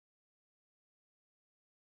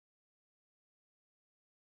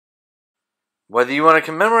Whether you want to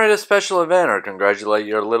commemorate a special event or congratulate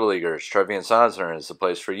your Little Leaguers, Trophy and Sign Center is the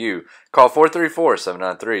place for you. Call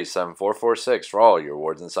 434-793-7446 for all your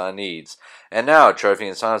awards and sign needs. And now, Trophy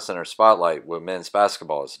and Sign Center Spotlight with men's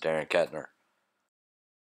basketball is Darin Ketner.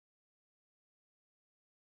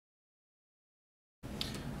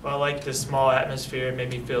 Well, I like the small atmosphere. It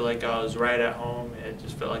made me feel like I was right at home. It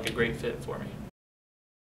just felt like a great fit for me.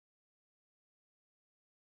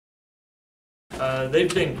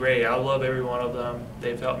 They've been great. I love every one of them.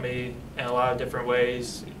 They've helped me in a lot of different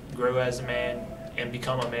ways grow as a man and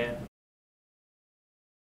become a man.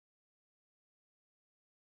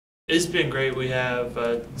 It's been great. We have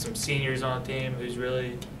some seniors on the team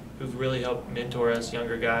who've really helped mentor us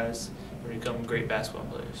younger guys and become great basketball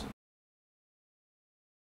players.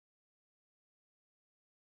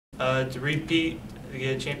 To repeat, to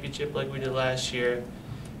get a championship like we did last year,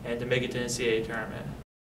 and to make it to the NCAA tournament.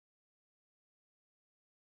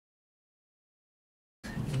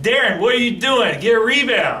 Darin, what are you doing? Get a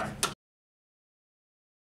rebound.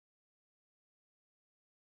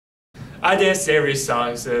 I dance to every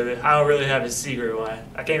song, so I don't really have a secret one.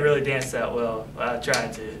 I can't really dance that well, but I try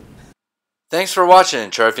to. Thanks for watching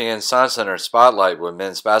Trophy and Sign Center Spotlight with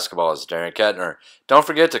men's basketball is Darin Ketner. Don't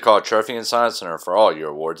forget to call Trophy and Sign Center for all your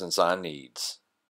awards and sign needs.